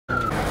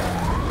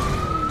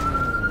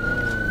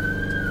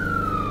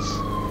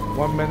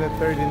1 minute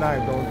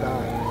 39, don't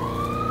die.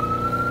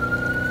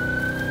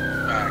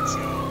 Facts,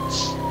 yo.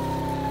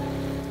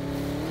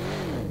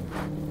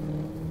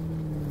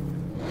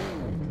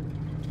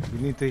 You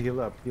need to heal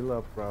up,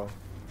 bro.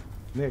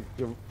 Nick,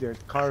 your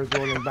car is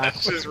rolling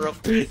backwards. Just real.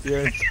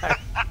 You're inside.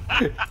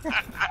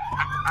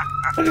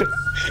 Yo,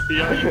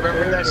 you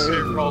remember that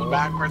shit rolled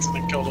backwards and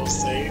then killed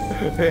those safe?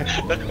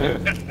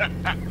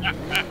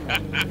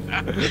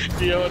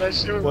 Yo, that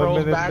shit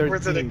rolled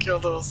backwards 13. and then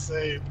killed those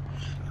safe.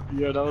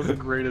 Yo, that was the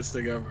greatest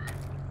thing ever.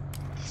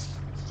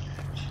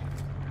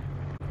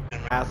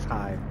 Ass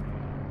high.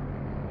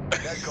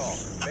 Net call.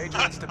 Major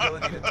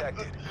instability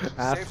detected.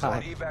 Ass Safe zone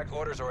high. evac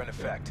orders are in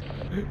effect.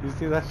 You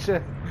see that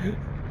shit?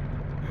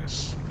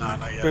 Nah,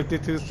 not yet.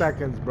 52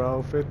 seconds,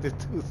 bro.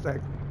 52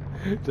 seconds.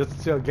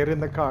 Just chill. Get in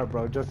the car,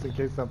 bro. Just in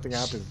case something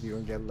happens to you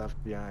and get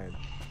left behind.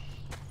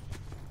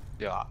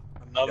 Yeah.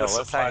 Another once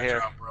I supply hear-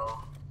 drop, bro.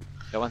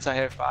 Yeah, once I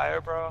hear fire,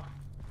 bro.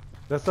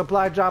 The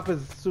supply drop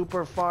is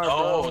super far,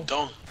 No,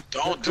 bro.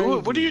 don't do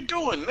it. What are you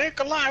doing,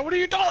 Nikolai? What are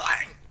you doing?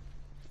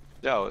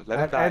 Yo, let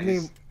him At die. any,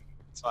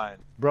 It's fine.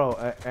 bro,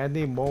 at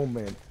any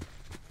moment,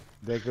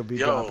 they could be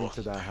Yo. dropping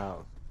to that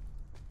house.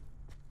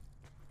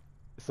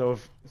 So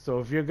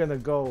if you're gonna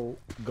go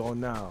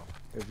now.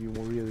 If you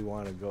really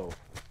want to go.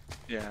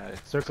 Yeah.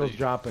 Circle's so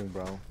dropping,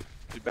 bro.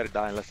 you better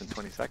die in less than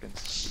 20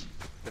 seconds.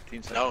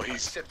 15 seconds. No,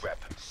 he's. Sit rep.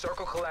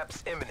 Circle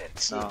collapse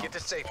imminent. No. Get to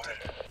safety.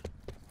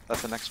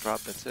 That's the next drop.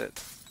 That's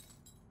it.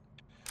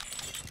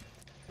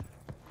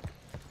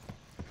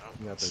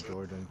 You got the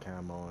Jordan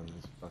camo and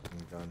this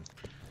fucking gun.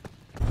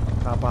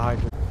 Top of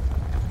hydrant.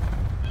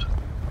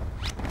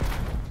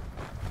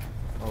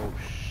 Oh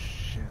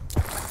shit.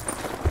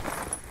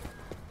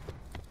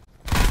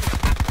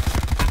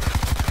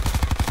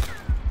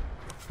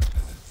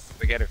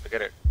 Forget it.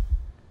 Forget it.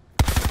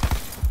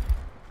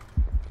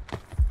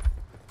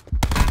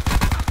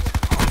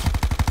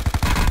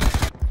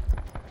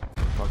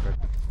 Fucker.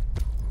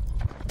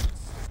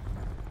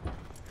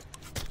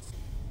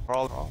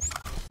 Crawl.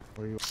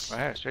 Where you? Right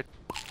here, straight.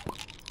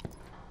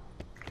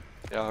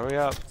 Yeah, hurry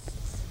up.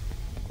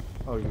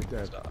 Oh, you're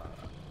dead.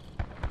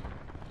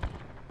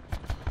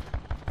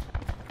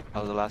 That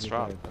was the last You're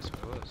drop. dead. That's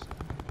what it was.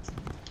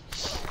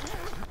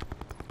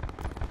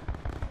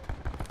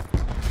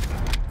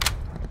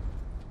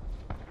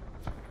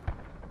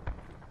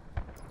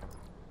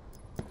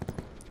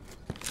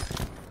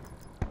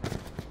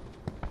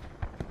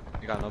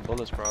 You got no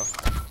bullets, bro.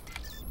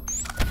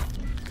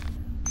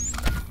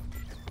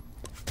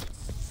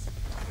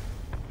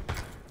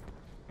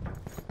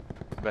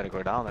 You better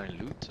go down there and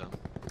loot some. I'm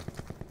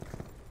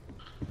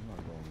not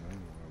going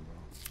anywhere,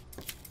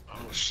 bro.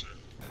 Oh shit.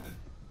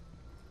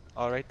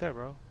 Oh, right there,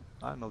 bro.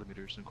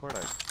 9mm and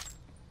cordite.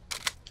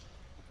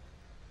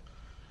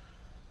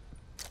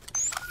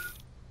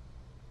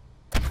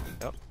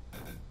 Yep.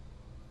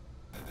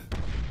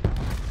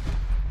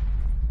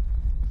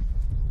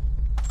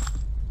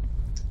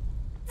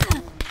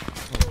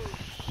 Oh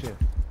shit.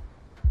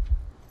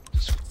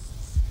 Just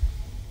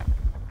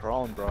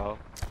drone, bro.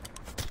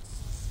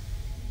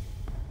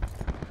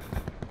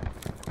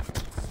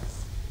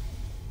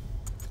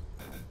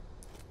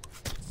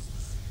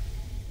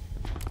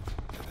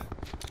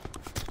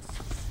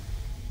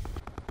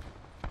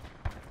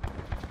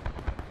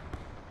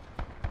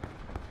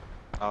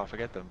 Oh,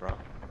 forget them, bro.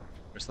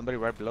 There's somebody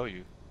right below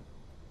you.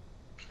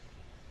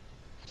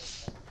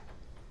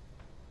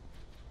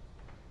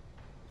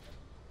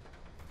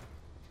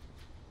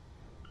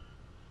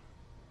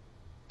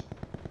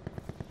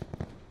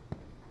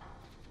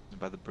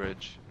 By the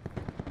bridge.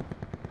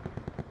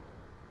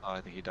 Oh,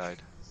 I think he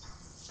died.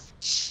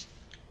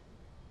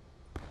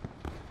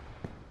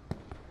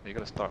 You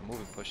gotta start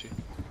moving, Pushy.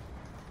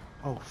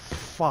 Oh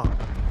fuck.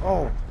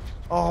 Oh.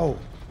 Oh.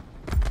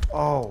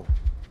 Oh.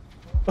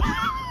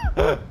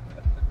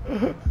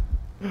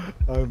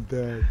 I'm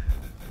dead.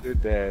 You're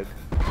dead.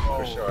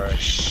 For sure.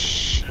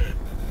 Shit.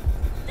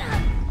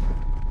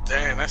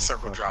 Damn, that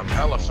circle dropped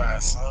hella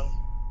fast, son.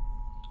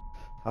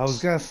 I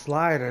was gonna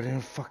slide. I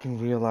didn't fucking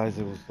realize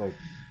it was like.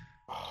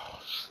 Oh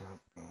shit.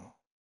 No.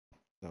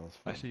 That was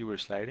I fun. see you were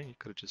sliding, you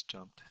could've just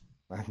jumped.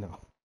 I know.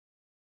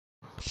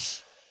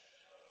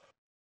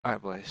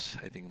 Alright, boys.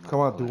 I think I'm Come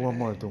on, do gonna one call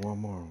more. it a Do day. one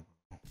more.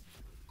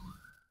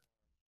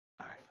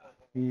 Alright.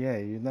 Yeah,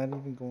 you're not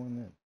even going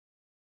in.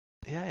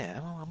 Yeah,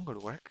 yeah, I'm going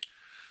to work.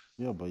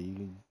 Yeah, but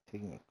you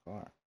taking a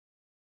car.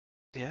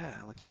 Yeah,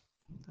 like,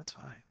 that's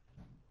fine.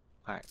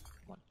 Alright,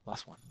 one.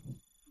 Last one.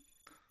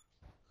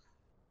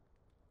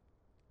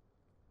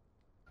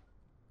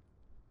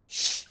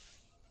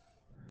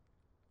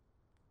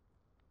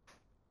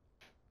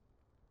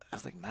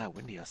 It's like mad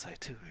windy outside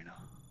too, you know.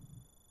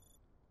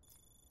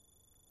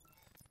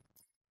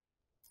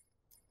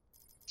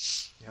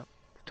 Yep,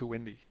 too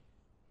windy.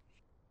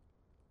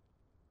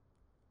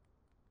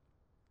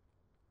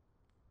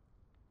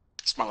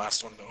 It's my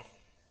last one though.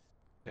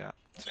 Yeah,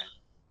 same.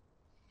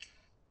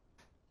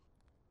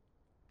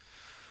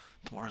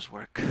 Tomorrow's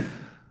work.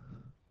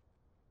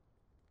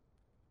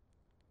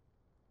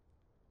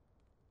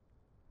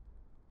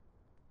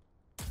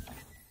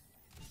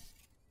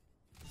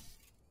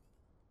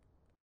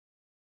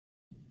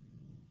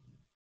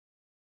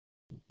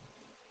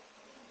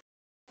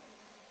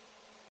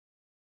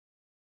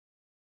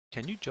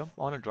 Can you jump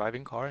on a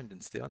driving car and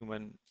then stay on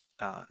when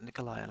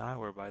Nikolai and I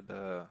were by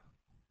the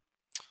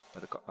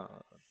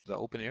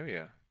open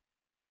area?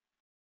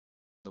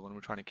 The one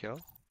we're trying to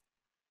kill?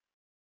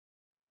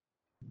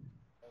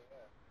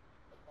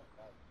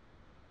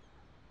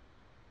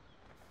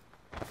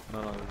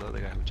 No, no, the other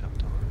guy who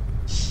jumped on.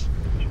 Shut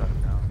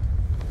him down.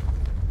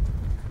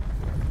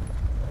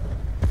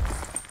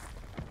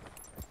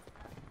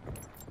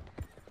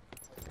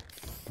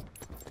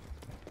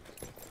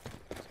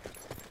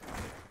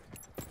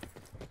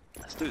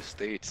 Let's do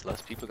states,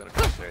 less people gotta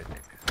go there, I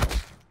think.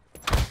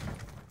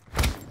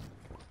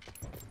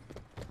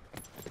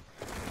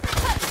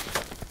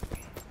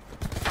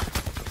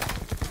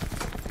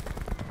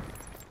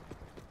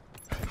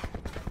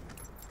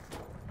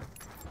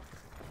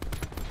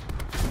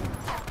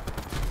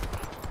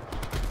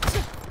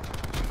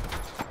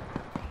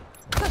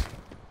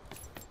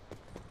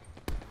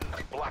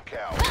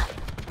 Blackout.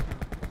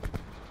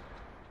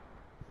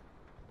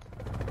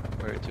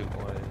 Where to,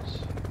 boys?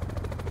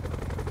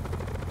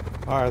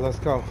 Alright, let's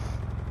go.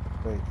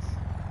 Wait.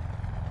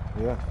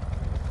 Yeah.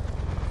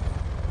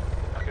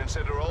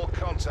 Consider all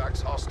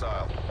contacts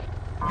hostile.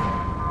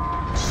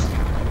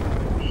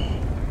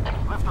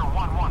 Lifter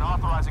 1-1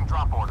 authorizing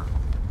drop order.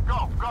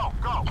 Go, go,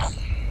 go!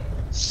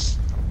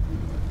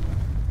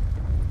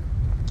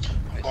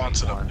 On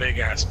to the big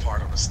ass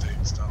part of the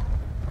states, though.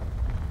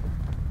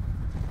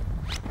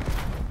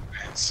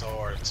 And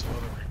swords,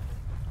 what are we?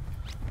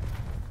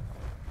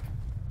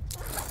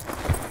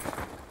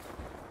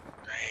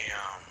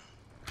 Damn.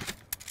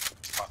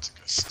 It's about to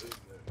get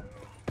stupid, yo.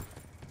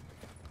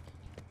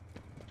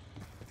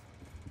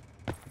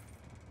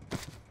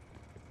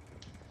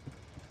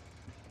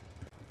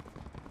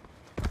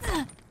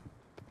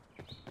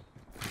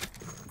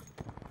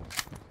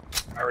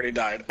 I already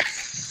died.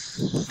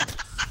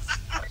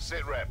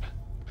 Sit rep.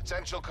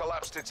 Potential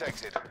collapse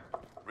detected.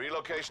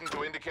 Relocation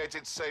to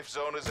indicated safe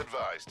zone is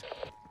advised.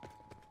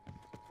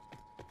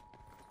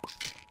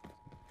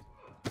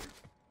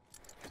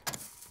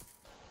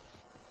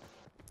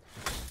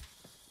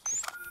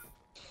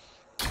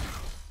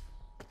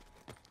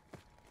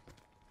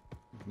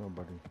 There's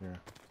nobody here.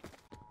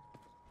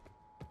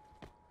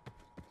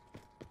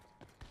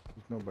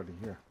 There's nobody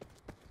here.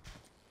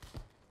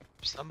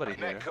 Somebody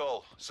here. Net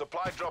call.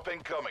 Supply drop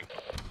incoming.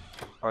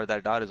 Or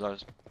that dot is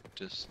ours.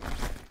 Just.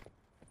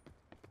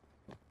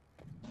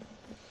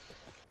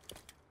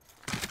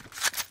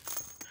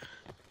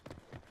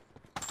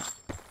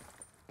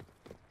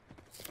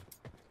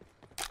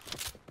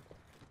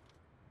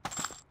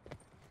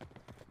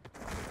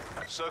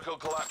 Circle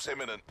collapse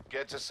imminent.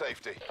 Get to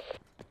safety.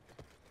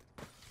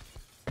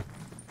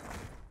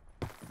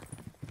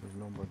 There's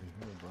nobody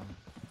here, bro.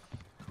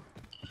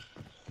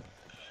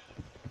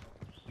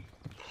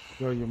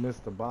 Yo, you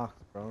missed the box,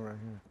 bro, right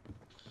here.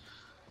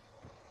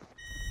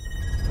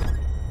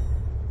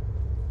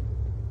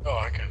 Oh,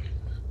 I can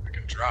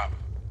drop.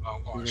 Oh,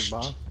 I'm going See the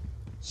box?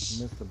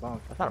 You missed the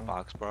box. That's not a bro.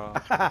 box, bro.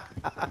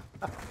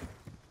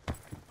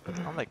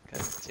 I'm like, I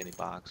didn't see any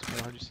box.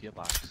 Where how'd you see a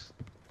box?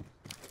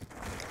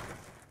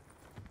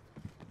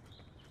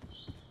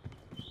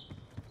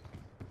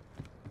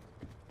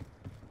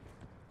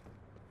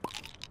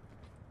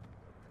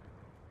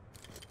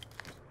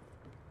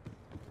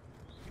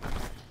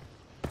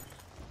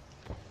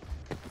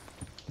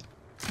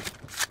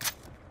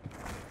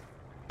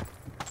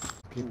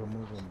 Keep it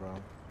moving, bro.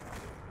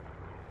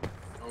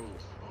 Oh,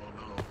 oh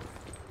no.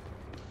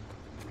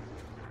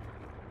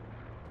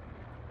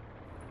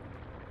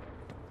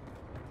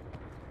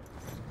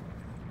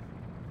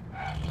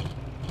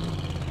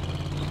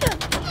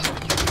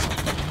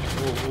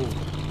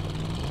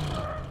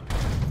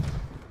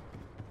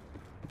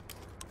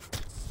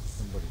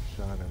 Somebody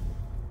shot at me.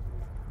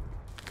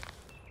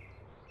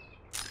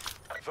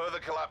 Further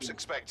collapse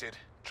expected.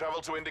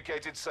 Travel to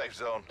indicated safe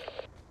zone.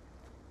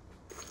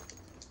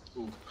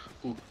 Ooh,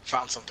 ooh,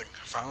 found something.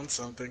 Found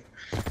something.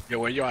 Yo,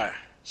 where you at?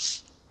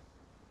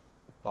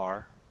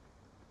 Bar.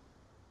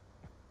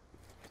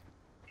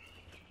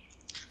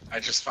 I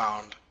just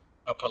found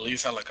a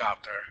police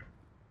helicopter.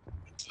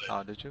 It's lit.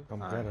 Oh, did you? Come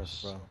get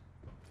us, bro.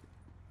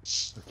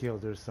 Akil,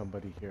 there's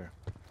somebody here.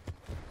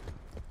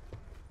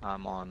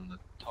 I'm on the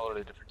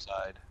totally different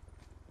side.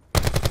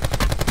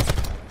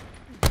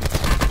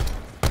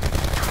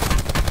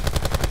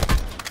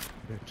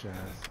 Bitch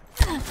ass.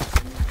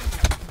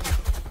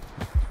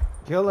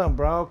 Kill him,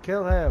 bro.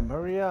 Kill him.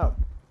 Hurry up.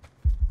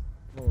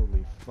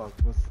 Holy fuck.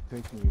 What's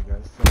taking you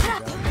guys so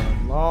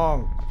goddamn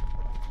long?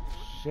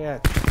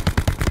 Shit.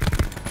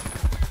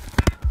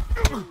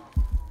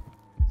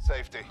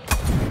 Safety.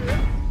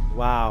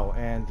 Wow,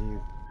 Andy.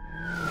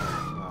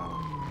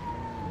 Wow.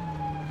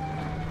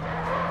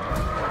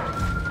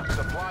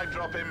 Supply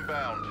drop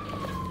inbound.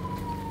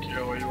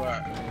 Yo, where you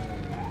at?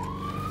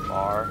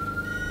 Bar.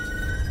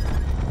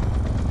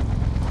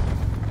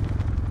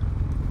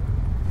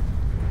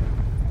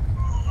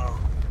 Oh,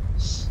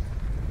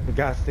 The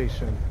gas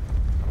station.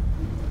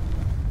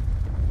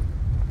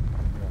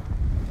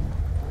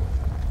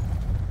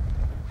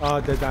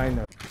 The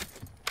diner.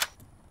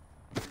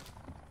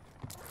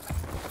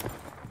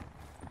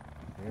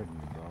 scared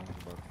me, bro. I was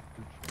about to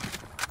shoot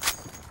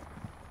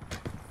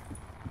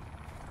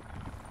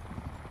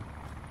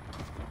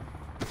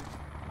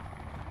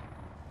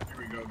Here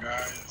we go,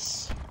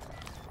 guys.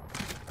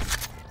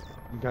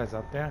 you. You guys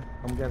up there?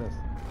 Come get us.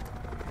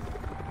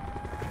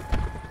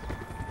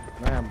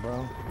 Man,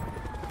 bro.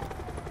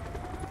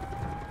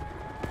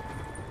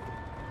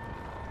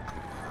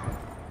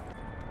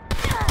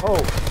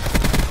 Oh!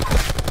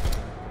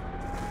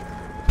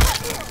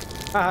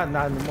 Haha,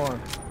 not anymore.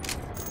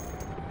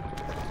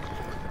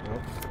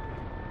 Nope.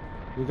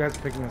 You guys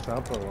picking us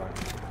up or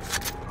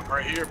what? I'm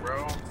right here,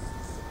 bro.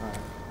 Alright.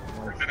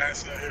 Bring that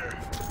ass out here.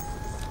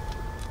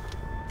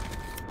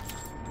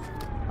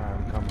 Alright,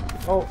 I'm coming.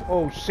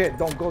 Oh shit,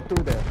 don't go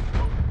through there.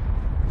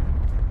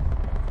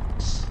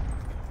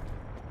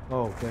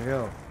 Oh, the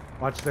hill.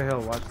 Watch the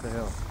hill, watch the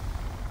hill.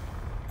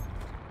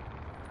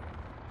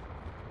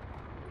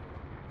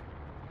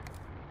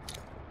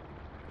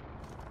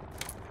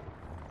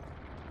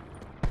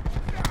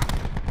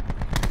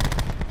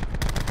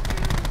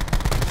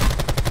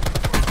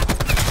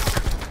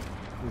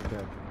 He's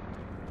dead.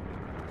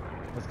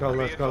 Let's go,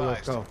 let's go,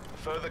 let's go.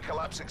 Further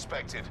collapse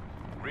expected.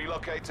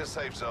 Relocate to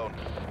safe zone.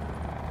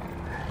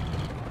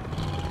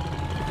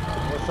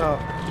 What's up?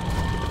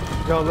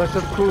 Yo, let's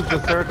just cruise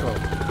the circle.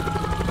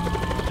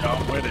 Yo,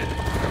 I'm with it.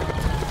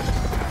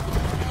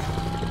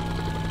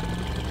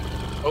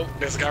 Oh,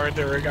 there's a guy right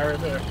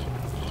there,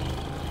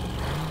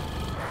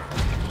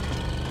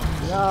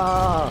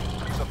 Yeah.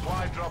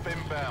 Supply drop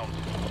inbound.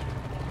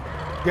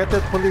 Get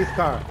this police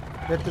car.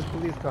 Get this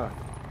police car.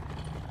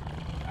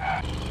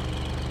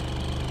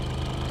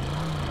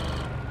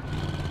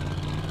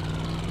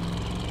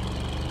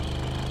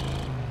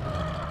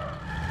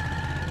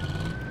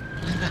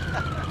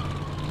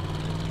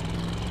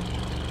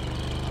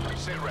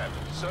 Sit rep.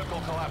 Circle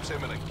collapse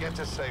imminent. Get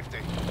to safety.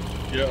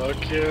 Yo,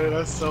 okay,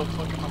 that's so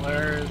fucking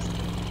hilarious.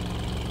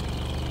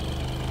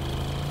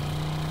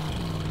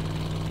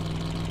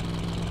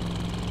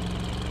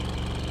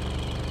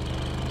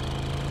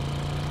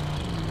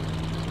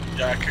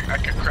 Yeah, I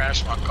could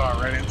crash my car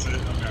right into a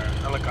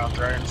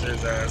helicopter right into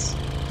his ass.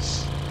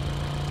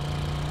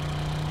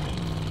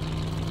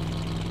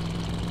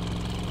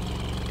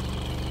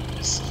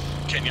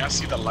 Can y'all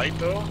see the light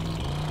though?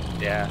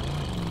 Yeah,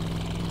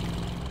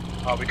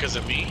 Oh, because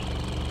of me?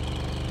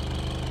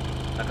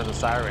 because of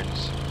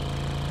sirens.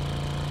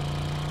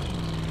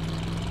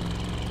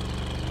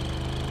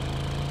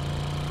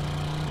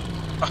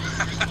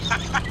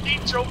 He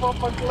drove up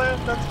a cliff,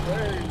 that's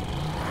hilarious.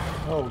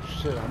 Oh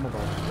shit, I'm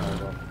about to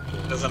drive off.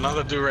 There's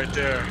another dude right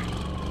there.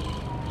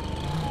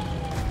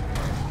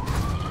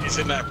 He's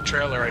in that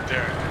trailer right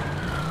there.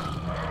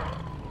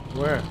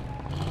 Where?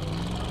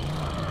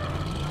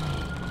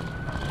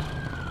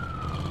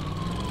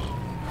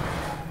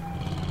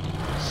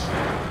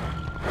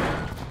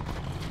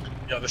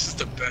 Yo, this is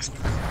the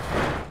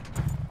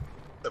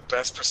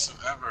best pursuit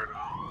ever,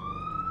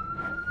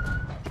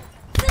 though.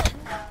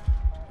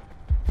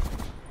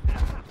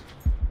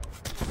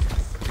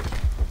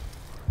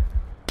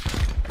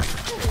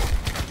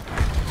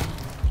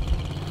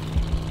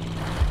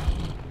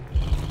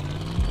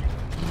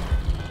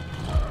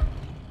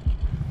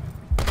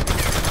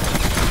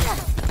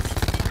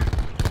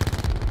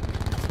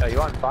 Yo,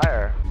 you on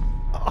fire?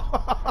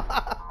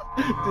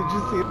 Did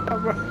you see that,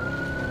 bro?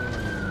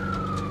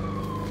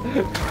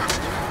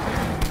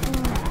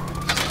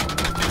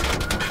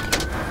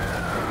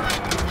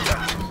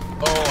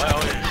 Oh,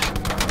 hell yeah.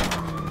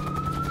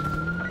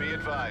 Be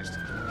advised.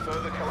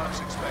 Further collapse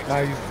expected. Nah,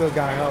 you still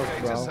got health,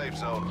 Relocate to bro. safe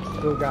zone.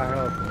 Still got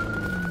health.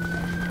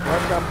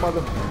 Run that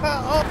mother.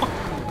 Oh!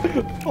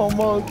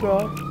 Almost, bro.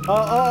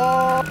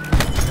 Oh!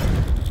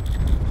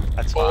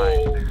 That's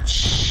fine. Oh,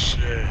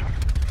 shit.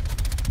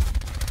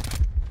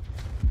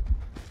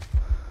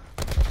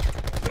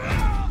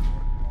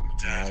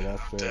 Nah,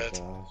 that's I'm it, dead.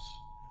 bro.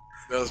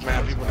 There was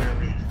mad people near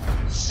me.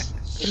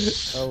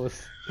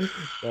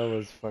 That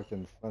was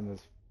fucking fun as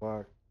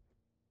fuck.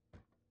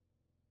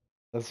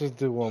 Let's just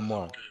do one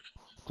more.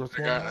 Just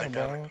I one gotta more,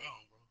 go, bro. bro.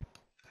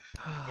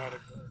 Gotta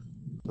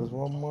go. Just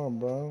one more,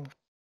 bro.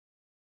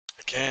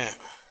 I can't.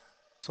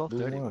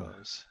 12:30 one.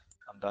 was.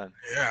 I'm done.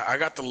 Yeah, I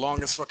got the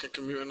longest fucking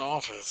commute in the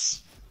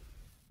office.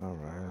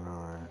 Alright,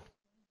 alright.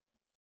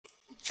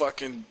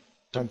 Fucking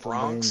the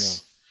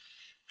Bronx.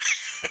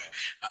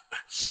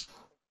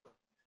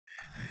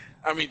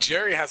 I mean,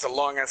 Jerry has a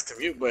long ass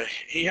commute, but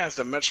he has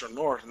the Metro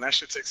North, and that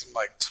shit takes him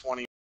like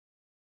 20